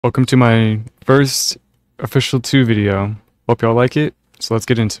Welcome to my first official 2 video. Hope y'all like it, so let's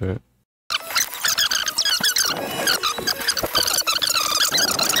get into it.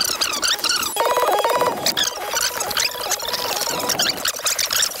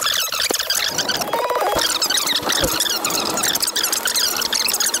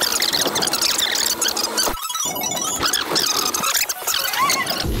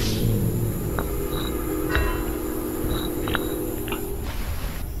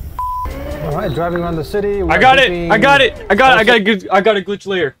 Alright, driving around the city. I got it! I got a glitch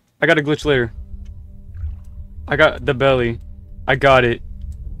layer. I got a glitch layer. I got the belly. I got it.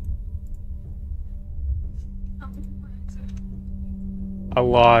 A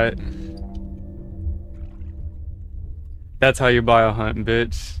lot. That's how you buy a hunt,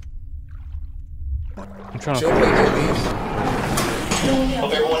 bitch. I'm trying to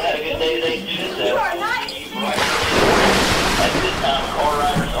Hope everyone had a good day today, students. At this time, car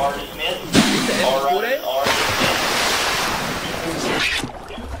riders are dismissed. Car riders are dismissed.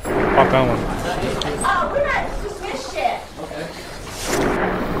 pop that one. Oh, we're not dismissed yet.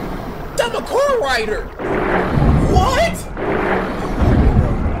 I'm a car rider! What?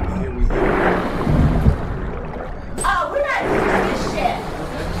 Oh, we're not dismissed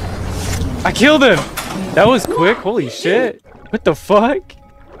yet. I killed him! That was quick, holy shit. What the fuck?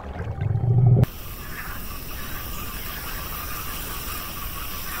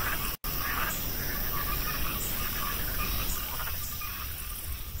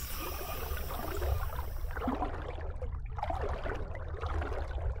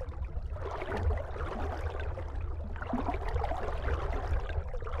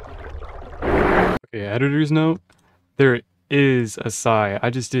 Okay, editor's note. There is a sigh. I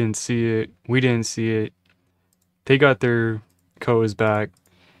just didn't see it. We didn't see it. They got their codes back.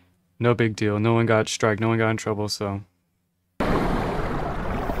 No big deal. No one got striked. No one got in trouble, so.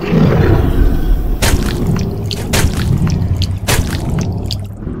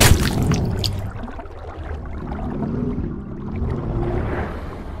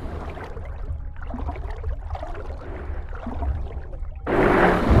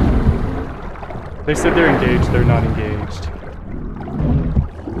 They said they're engaged, they're not engaged.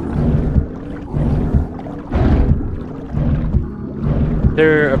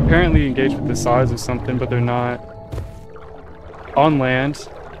 They're apparently engaged with the size of something, but they're not. On land,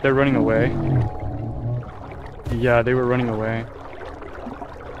 they're running away. Yeah, they were running away.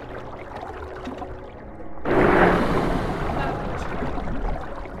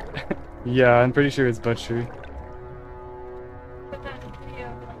 Yeah, I'm pretty sure it's Butchery.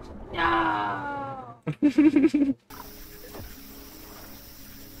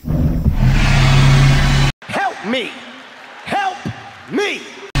 Help me! Help me!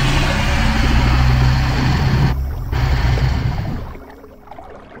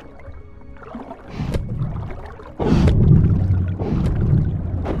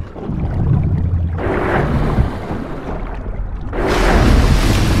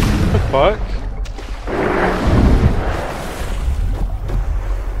 What the fuck?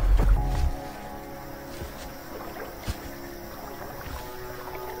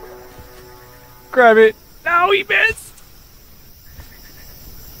 Grab it. No, he missed.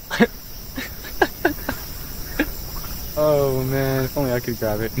 Oh man, if only I could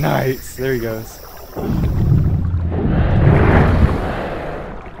grab it. Nice. There he goes.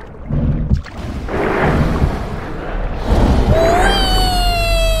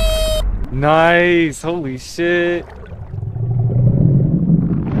 Nice. Holy shit.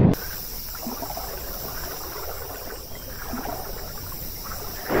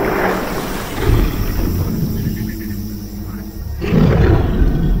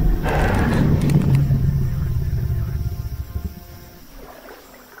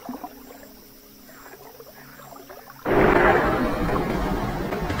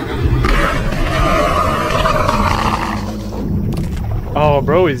 Oh,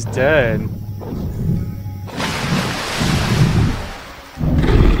 bro is dead.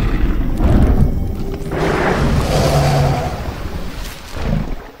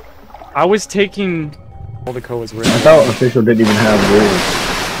 I was taking all the codes were in. I thought official didn't even have rules.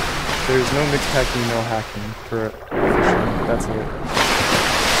 There's no mixed hacking, no hacking for official. That's it.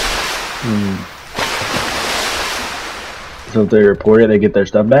 So if they report it, they get their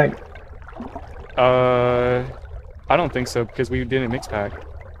stuff back? I don't think so because we didn't mix pack. Wait,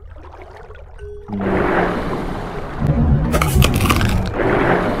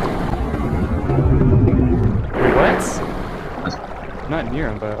 what? I'm not near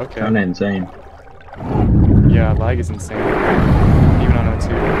him, but okay. Kinda insane. Yeah, lag is insane. Even on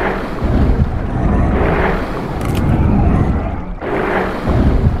O2.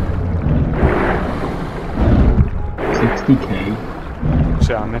 PK.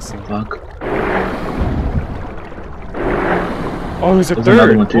 Shit, I'm missing. Fuck. Oh, there's a There's another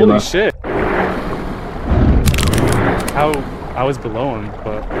third! one too, Holy left. shit! How... I was below him,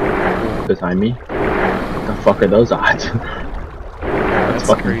 but... Behind me? What the fuck are those odds? That's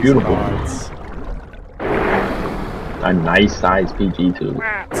fucking crazy beautiful. odds. A nice size PG too.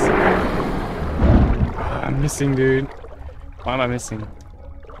 I'm missing, dude. Why am I missing?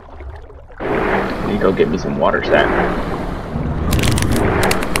 I need to go get me some water stat.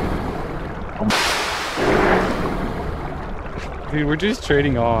 Dude, we're just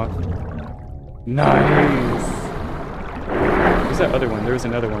trading off. Nice. Where's that other one? There was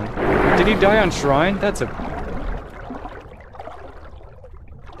another one. Wait, did he die on Shrine? That's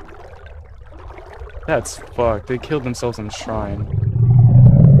fucked. They killed themselves on Shrine.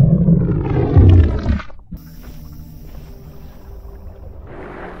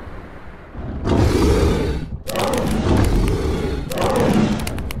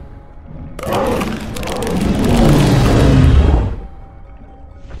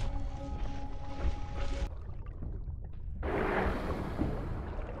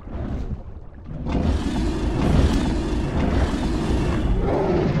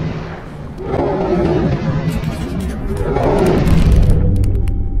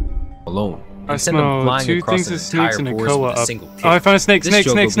 Alone. I Instead of smell flying two across things an of snakes entire and a forest koa with a up. single kick. Oh, I found a snake, This snake,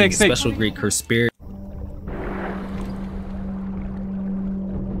 Jogo snake, being snake, a snake. special great cursed spirit.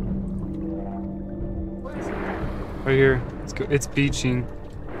 Right here. Let's go. It's beaching.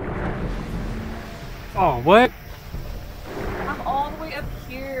 Oh, what? I'm all the way up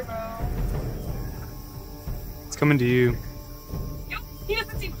here, bro. It's coming to you. Yo, he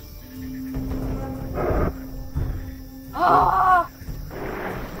doesn't see. Ah!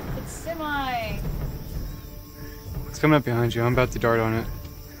 It's semi. It's coming up behind you. I'm about to dart on it.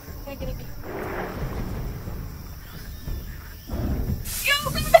 Can't get it.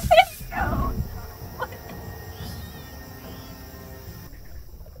 Yo!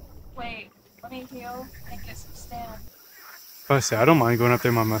 Wait, let me heal and get some stamina. I say I don't mind going up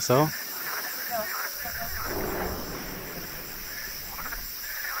there by myself.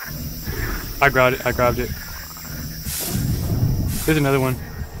 I grabbed it. I grabbed it. There's another one.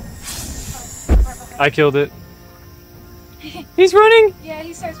 I killed it. He's running. Yeah,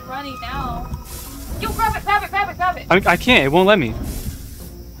 he starts running now. Yo, grab it, grab it, grab it, grab it. I can't. It won't let me.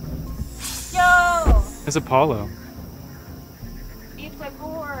 Yo! It's Apollo. Eat my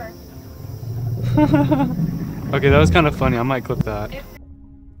board. Okay, that was kind of funny. I might clip that.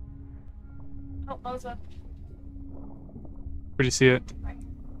 Oh, Mosa. Where'd you see it?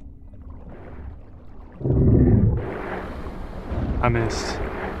 I missed.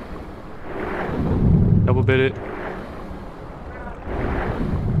 Double bit it.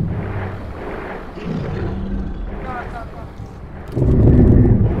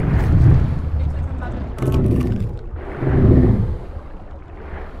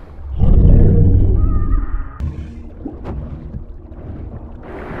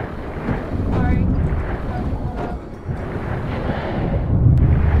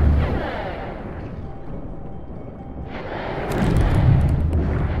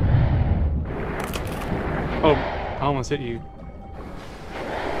 Oh, I almost hit you.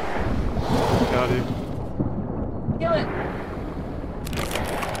 Got it. Kill it.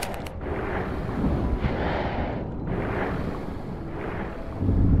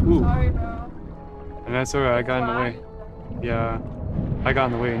 Ooh. Sorry, bro. And that's alright, I got in the way. Yeah, I got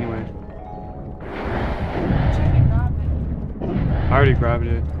in the way anyway. I'm trying to grab it. I already grabbed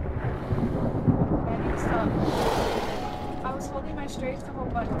it. I need to stop. I was holding my strafe to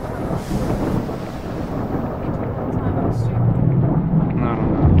hold button. I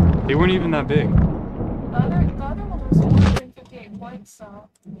don't know. They weren't even that big. The other one was 458 points, so.